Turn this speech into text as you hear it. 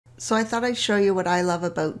So I thought I'd show you what I love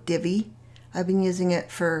about Divi. I've been using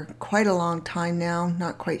it for quite a long time now.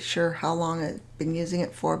 Not quite sure how long I've been using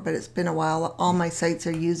it for, but it's been a while. All my sites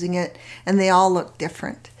are using it and they all look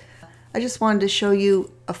different. I just wanted to show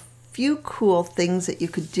you a few cool things that you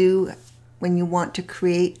could do when you want to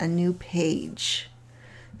create a new page.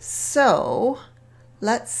 So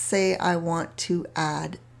let's say I want to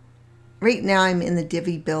add, right now I'm in the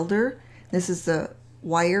Divi builder. This is the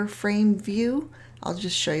wireframe view. I'll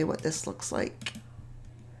just show you what this looks like.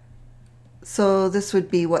 So this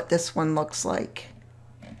would be what this one looks like.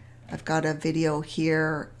 I've got a video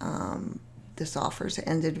here. This offer's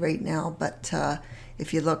ended right now, but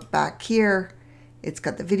if you look back here, it's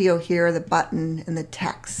got the video here, the button, and the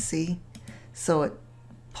text, see? So it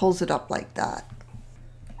pulls it up like that.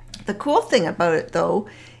 The cool thing about it though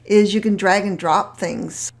is you can drag and drop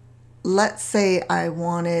things. Let's say I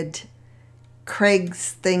wanted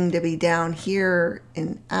Craig's thing to be down here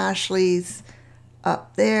and Ashley's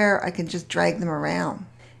up there. I can just drag them around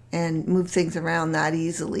and move things around that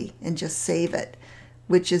easily and just save it,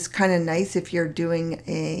 which is kind of nice if you're doing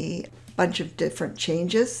a bunch of different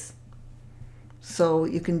changes. So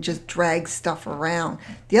you can just drag stuff around.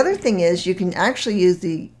 The other thing is you can actually use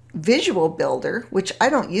the visual builder, which I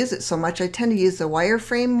don't use it so much. I tend to use the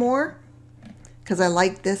wireframe more because I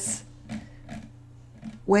like this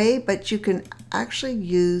way, but you can actually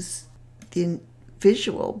use the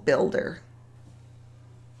visual builder.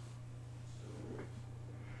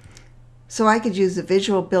 So I could use the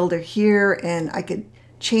visual builder here and I could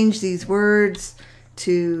change these words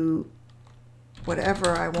to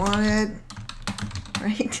whatever I wanted,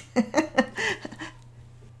 right?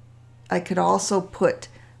 I could also put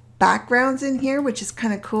backgrounds in here, which is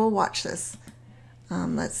kind of cool. Watch this.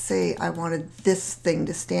 Let's say I wanted this thing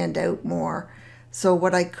to stand out more. So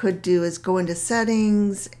what I could do is go into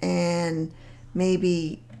settings and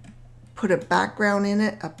maybe put a background in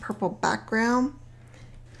it, a purple background.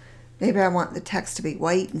 Maybe I want the text to be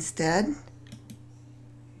white instead.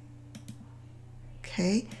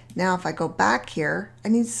 Okay, now if I go back here, I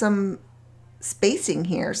need some spacing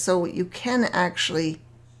here. So you can actually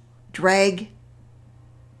drag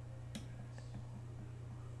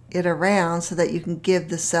it around so that you can give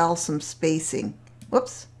the cell some spacing.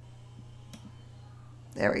 Whoops.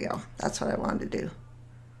 There we go. That's what I wanted to do.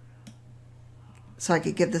 So I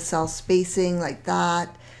could give the cell spacing like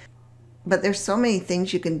that. But there's so many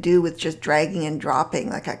things you can do with just dragging and dropping.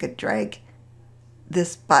 Like I could drag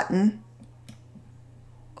this button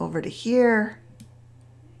over to here,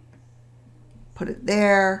 put it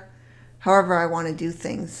there, however I want to do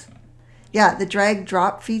things. Yeah, the drag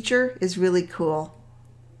drop feature is really cool.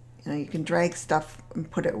 You know, you can drag stuff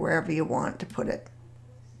and put it wherever you want to put it.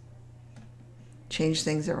 Change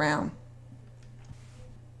things around.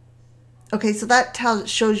 Okay, so that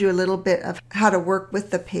shows you a little bit of how to work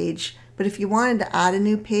with the page. But if you wanted to add a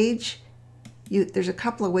new page, there's a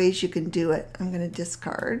couple of ways you can do it. I'm going to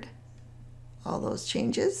discard all those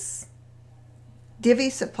changes. Divi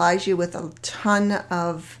supplies you with a ton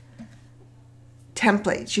of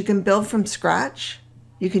templates. You can build from scratch.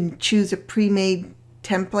 You can choose a pre-made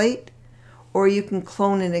template, or you can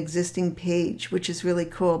clone an existing page, which is really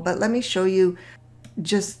cool. But let me show you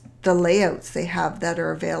just the layouts they have that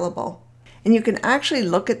are available. And you can actually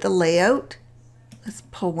look at the layout. Let's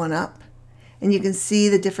pull one up. And you can see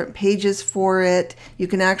the different pages for it. You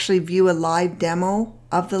can actually view a live demo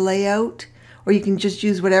of the layout, or you can just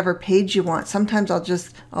use whatever page you want. Sometimes I'll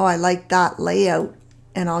just, oh, I like that layout,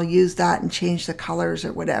 and I'll use that and change the colors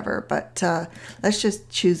or whatever. But let's just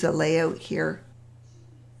choose a layout here.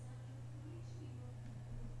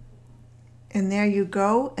 And there you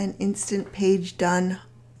go, an instant page done.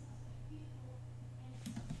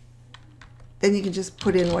 Then you can just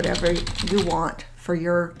put in whatever you want for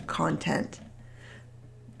your content.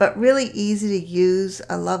 But really easy to use.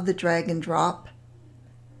 I love the drag and drop.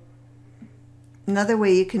 Another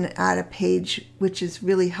way you can add a page, which is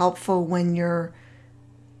really helpful when you're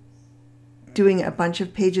doing a bunch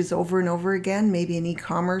of pages over and over again, maybe in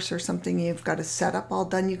e-commerce or something you've got a setup all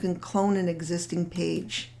done, you can clone an existing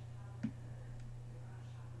page.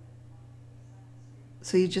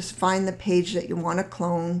 So you just find the page that you want to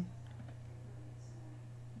clone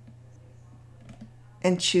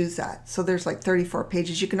and choose that. So there's like 34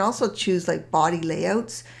 pages. You can also choose like body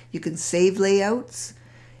layouts. You can save layouts.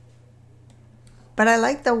 But I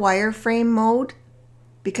like the wireframe mode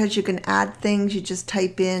because you can add things. You just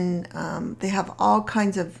type in, they have all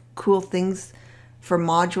kinds of cool things for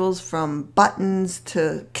modules, from buttons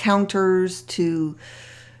to counters to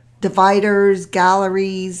dividers,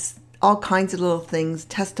 galleries, all kinds of little things.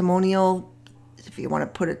 Testimonial, if you want to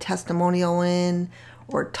put a testimonial in,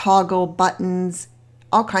 or toggle buttons,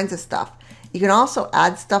 all kinds of stuff. You can also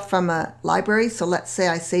add stuff from a library. So let's say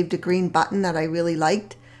I saved a green button that I really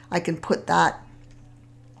liked. I can put that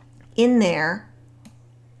in there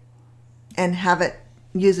and have it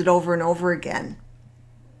use it over and over again.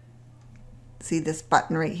 See this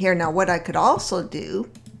button right here. Now what I could also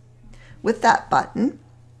do with that button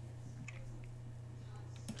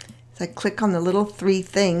is I click on the little three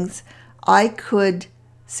things. I could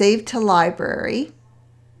save to library,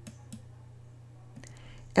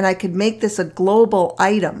 and I could make this a global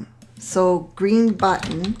item. So green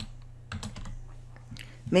button,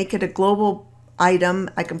 make it a global item.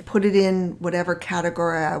 I can put it in whatever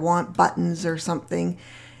category I want, buttons or something.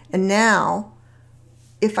 And now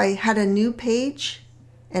if I had a new page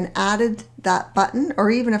and added that button, or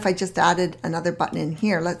even if I just added another button in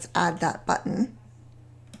here, let's add that button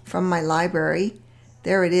from my library.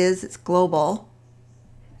 There it is, it's global.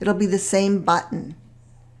 It'll be the same button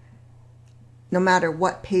no matter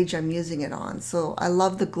what page I'm using it on. So I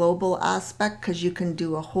love the global aspect because you can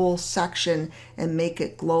do a whole section and make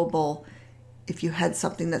it global if you had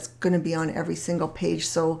something that's going to be on every single page.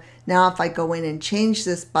 So now if I go in and change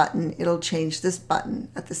this button, it'll change this button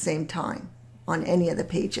at the same time on any of the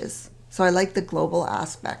pages. So I like the global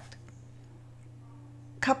aspect.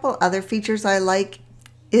 A couple other features I like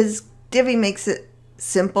is Divi makes it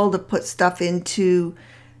simple to put stuff into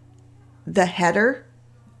the header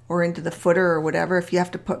or into the footer or whatever. If you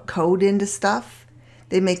have to put code into stuff,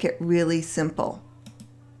 they make it really simple.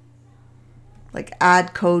 Like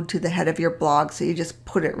add code to the head of your blog, so you just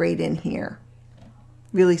put it right in here.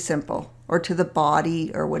 Really simple. Or to the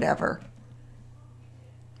body or whatever.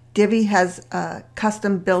 Divi has a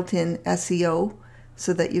custom built-in SEO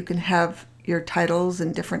so that you can have your titles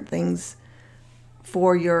and different things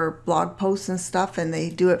for your blog posts and stuff, and they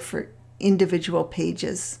do it for individual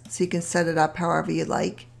pages. So you can set it up however you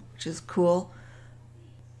like, which is cool.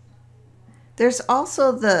 There's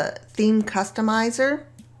also the theme customizer,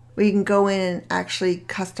 where you can go in and actually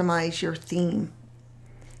customize your theme.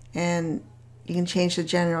 And you can change the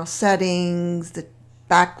general settings, the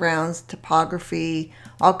backgrounds, typography,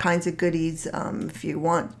 all kinds of goodies. If you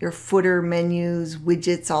want your footer, menus,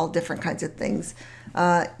 widgets, all different kinds of things.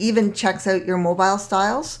 Even checks out your mobile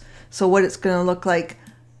styles. So what it's going to look like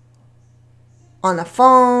on the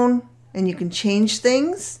phone, and you can change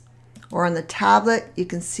things. Or on the tablet, you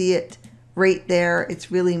can see it right there.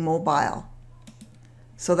 It's really mobile.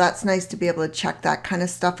 So that's nice to be able to check that kind of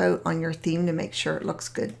stuff out on your theme to make sure it looks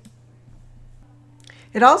good.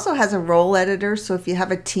 It also has a role editor, so if you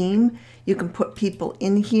have a team, you can put people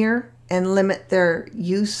in here and limit their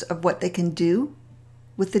use of what they can do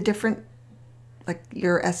with the different, like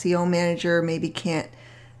your SEO manager maybe can't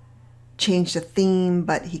change the theme,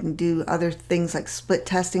 but he can do other things like split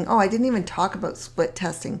testing. Oh, I didn't even talk about split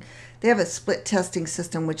testing. They have a split testing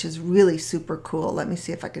system, which is really super cool. Let me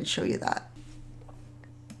see if I can show you that.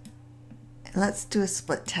 And let's do a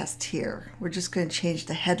split test here. We're just going to change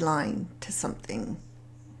the headline to something.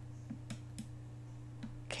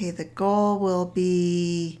 Okay, the goal will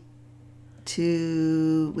be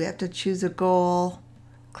we have to choose a goal.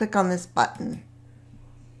 Click on this button.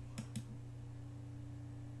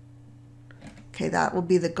 Okay, that will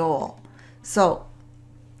be the goal. So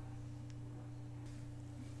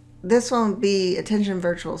this one will be attention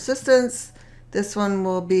virtual assistants. This one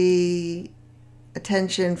will be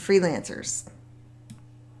attention freelancers.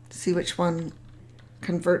 See which one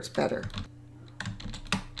converts better.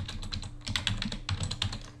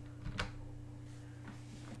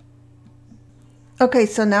 Okay,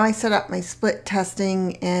 so now I set up my split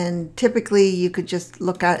testing, and typically you could just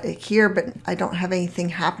look at it here, but I don't have anything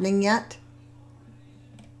happening yet.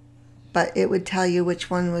 But it would tell you which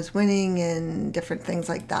one was winning and different things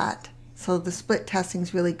like that. So the split testing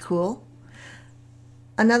is really cool.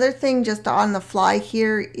 Another thing just on the fly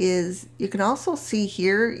here is you can also see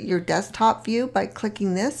here your desktop view by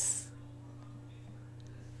clicking this.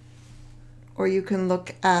 Or you can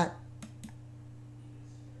look at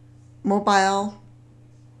mobile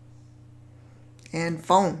and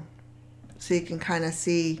phone. So you can kind of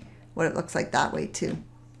see what it looks like that way too.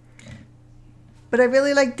 But I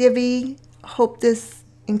really like Divi. Hope this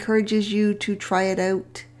encourages you to try it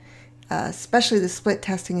out. Especially the split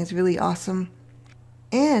testing is really awesome.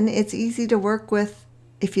 And it's easy to work with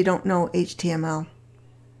if you don't know HTML.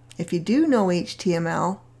 If you do know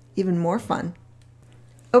HTML, even more fun.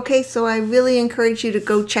 Okay, so I really encourage you to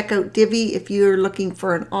go check out Divi if you're looking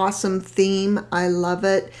for an awesome theme. I love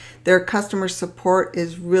it. Their customer support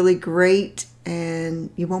is really great and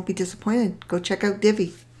you won't be disappointed. Go check out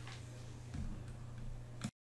Divi.